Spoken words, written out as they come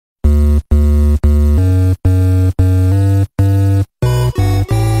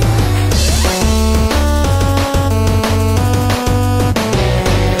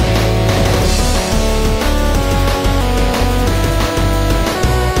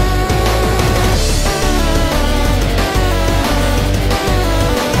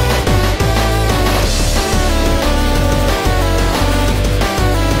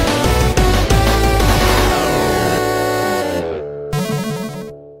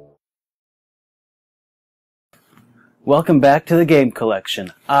Welcome back to the Game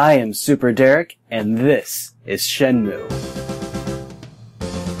Collection. I am SuperDerek, and this is Shenmue.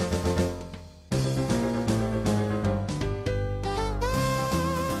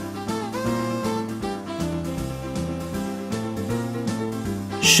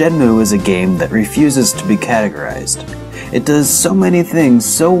 Shenmue is a game that refuses to be categorized. It does so many things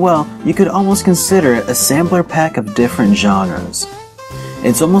so well, you could almost consider it a sampler pack of different genres.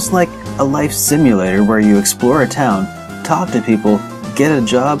 It's almost like a life simulator where you explore a town, talk to people, get a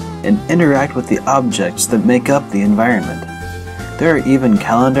job, and interact with the objects that make up the environment. There are even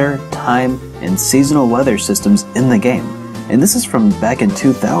calendar, time, and seasonal weather systems in the game, and this is from back in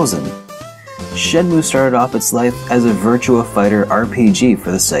 2000. Shenmue started off its life as a Virtua Fighter RPG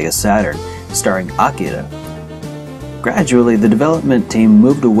for the Sega Saturn, starring Akira. Gradually, the development team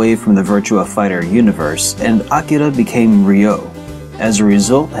moved away from the Virtua Fighter universe, and Akira became Ryo. As a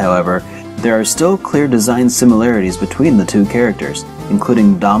result, however, there are still clear design similarities between the two characters,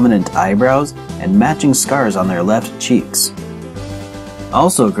 including dominant eyebrows and matching scars on their left cheeks.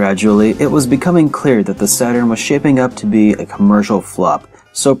 Also gradually, it was becoming clear that the Saturn was shaping up to be a commercial flop,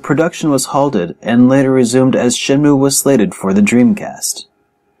 so production was halted and later resumed as Shenmue was slated for the Dreamcast.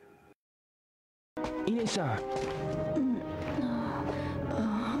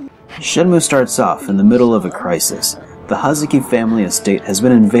 Shenmue starts off in the middle of a crisis. The Hazuki family estate has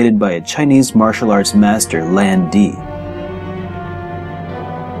been invaded by a Chinese martial arts master, Lan Di.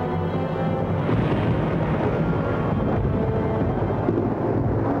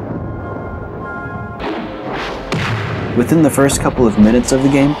 Within the first couple of minutes of the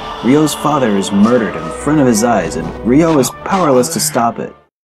game, Ryo's father is murdered in front of his eyes, and Ryo is powerless to stop it.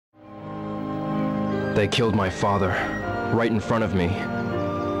 They killed my father, right in front of me.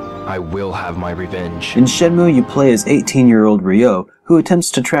 I will have my revenge. In Shenmue, you play as 18-year-old Ryo, who attempts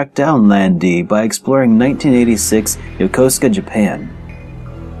to track down Lan Di by exploring 1986 Yokosuka, Japan.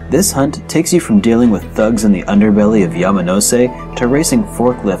 This hunt takes you from dealing with thugs in the underbelly of Yamanose to racing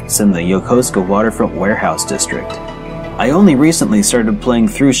forklifts in the Yokosuka waterfront warehouse district. I only recently started playing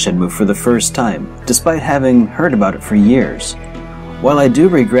through Shenmue for the first time, despite having heard about it for years. While I do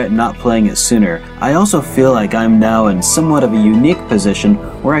regret not playing it sooner, I also feel like I'm now in somewhat of a unique position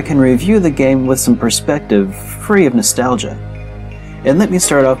where I can review the game with some perspective, free of nostalgia. And let me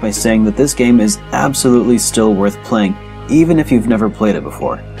start off by saying that this game is absolutely still worth playing, even if you've never played it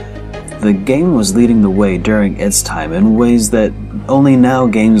before. The game was leading the way during its time in ways that only now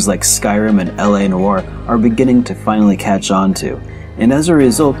games like Skyrim and LA Noire are beginning to finally catch on to, and as a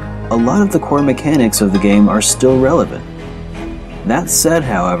result, a lot of the core mechanics of the game are still relevant. That said,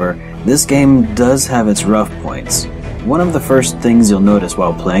 however, this game does have its rough points. One of the first things you'll notice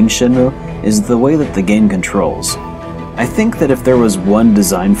while playing Shenmue is the way that the game controls. I think that if there was one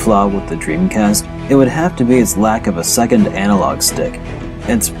design flaw with the Dreamcast, it would have to be its lack of a second analog stick.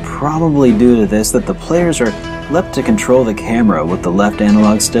 It's probably due to this that the players are left to control the camera with the left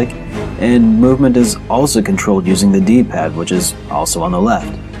analog stick, and movement is also controlled using the D-pad, which is also on the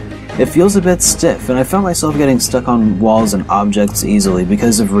left. It feels a bit stiff, and I found myself getting stuck on walls and objects easily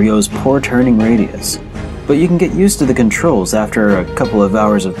because of Ryo's poor turning radius. But you can get used to the controls after a couple of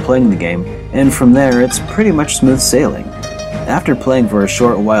hours of playing the game, and from there it's pretty much smooth sailing. After playing for a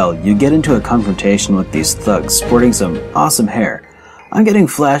short while, you get into a confrontation with these thugs sporting some awesome hair. I'm getting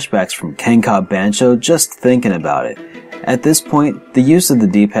flashbacks from Kenkop Bancho just thinking about it. At this point, the use of the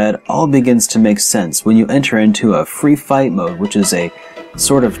D-pad all begins to make sense when you enter into a free fight mode, which is a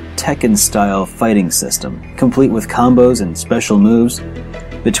sort of Tekken-style fighting system, complete with combos and special moves.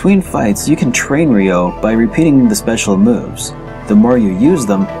 Between fights, you can train Ryo by repeating the special moves. The more you use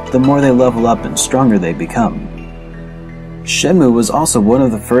them, the more they level up and stronger they become. Shenmue was also one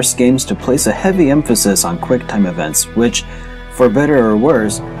of the first games to place a heavy emphasis on quick-time events, which, for better or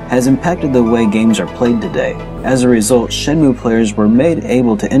worse, has impacted the way games are played today. As a result, Shenmue players were made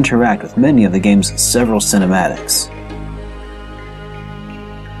able to interact with many of the game's several cinematics.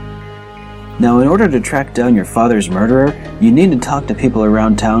 Now, in order to track down your father's murderer, you need to talk to people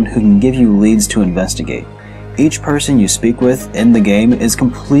around town who can give you leads to investigate. Each person you speak with in the game is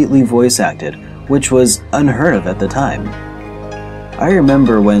completely voice acted, which was unheard of at the time. I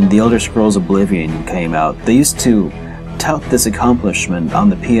remember when The Elder Scrolls Oblivion came out, they used to tout this accomplishment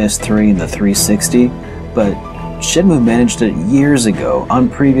on the PS3 and the 360, but Shenmue managed it years ago on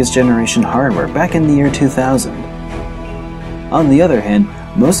previous generation hardware back in the year 2000. On the other hand,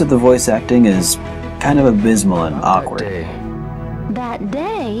 most of the voice acting is kind of abysmal and awkward. That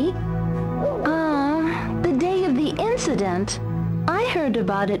day? The day of the incident. I heard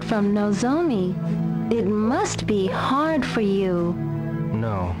about it from Nozomi. It must be hard for you.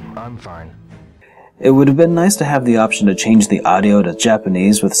 No, I'm fine. It would have been nice to have the option to change the audio to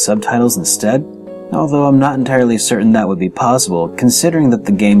Japanese with subtitles instead, although I'm not entirely certain that would be possible considering that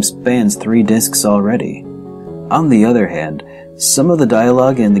the game spans 3 discs already. On the other hand, some of the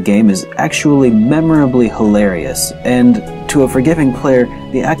dialogue in the game is actually memorably hilarious, and to a forgiving player,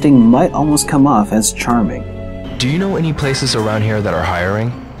 the acting might almost come off as charming. Do you know any places around here that are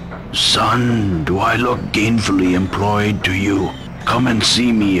hiring? Son, do I look gainfully employed to you? Come and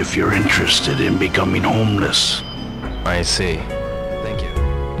see me if you're interested in becoming homeless. I see. Thank you.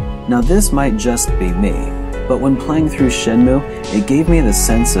 Now this might just be me, but when playing through Shenmue, it gave me the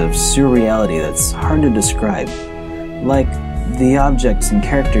sense of surreality that's hard to describe. Like, the objects and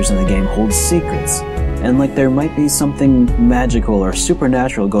characters in the game hold secrets, and like there might be something magical or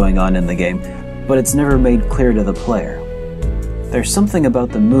supernatural going on in the game, but it's never made clear to the player. There's something about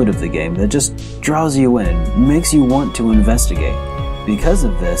the mood of the game that just draws you in and makes you want to investigate. Because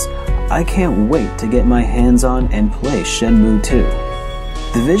of this, I can't wait to get my hands on and play Shenmue 2.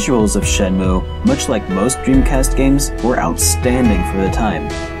 The visuals of Shenmue, much like most Dreamcast games, were outstanding for the time,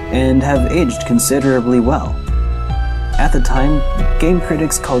 and have aged considerably well. At the time, game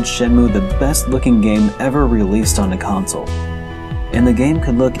critics called Shenmue the best looking game ever released on a console. And the game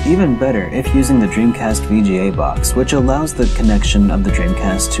could look even better if using the Dreamcast VGA box, which allows the connection of the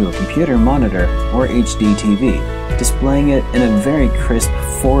Dreamcast to a computer monitor or HD TV, displaying it in a very crisp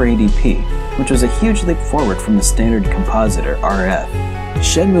 480p, which was a huge leap forward from the standard compositor RF.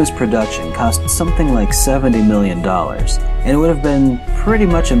 Shenmue's production cost something like $70 million, and it would have been pretty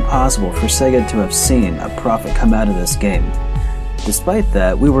much impossible for Sega to have seen a profit come out of this game. Despite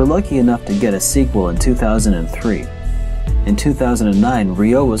that, we were lucky enough to get a sequel in 2003. In 2009,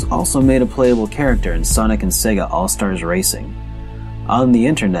 Ryo was also made a playable character in Sonic and Sega All-Stars Racing. On the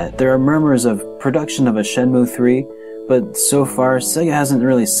internet, there are murmurs of production of a Shenmue 3, but so far, Sega hasn't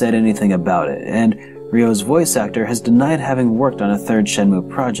really said anything about it, and Ryo's voice actor has denied having worked on a third Shenmue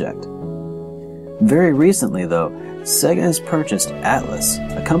project. Very recently, though, Sega has purchased Atlus,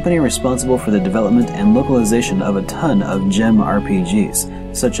 a company responsible for the development and localization of a ton of gem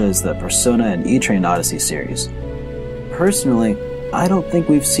RPGs, such as the Persona and E-Train Odyssey series. Personally, I don't think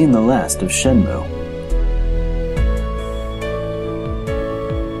we've seen the last of Shenmue.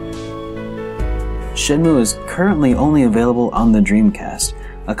 Shenmue is currently only available on the Dreamcast.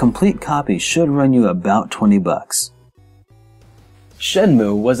 A complete copy should run you about $20.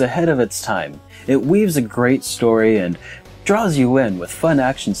 Shenmue was ahead of its time. It weaves a great story and draws you in with fun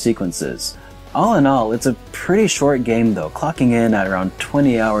action sequences. All in all, it's a pretty short game though, clocking in at around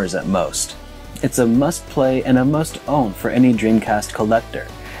 20 hours at most. It's a must-play and a must-own for any Dreamcast collector,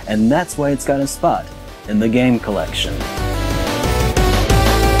 and that's why it's got a spot in the game collection.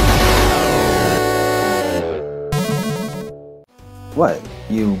 What?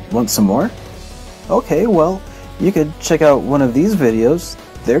 You want some more? Okay, well, you could check out one of these videos.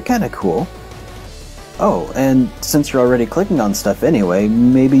 They're kinda cool. Oh, and since you're already clicking on stuff anyway,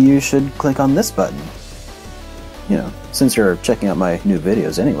 maybe you should click on this button. You know, since you're checking out my new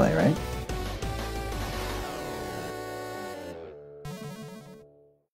videos anyway, right?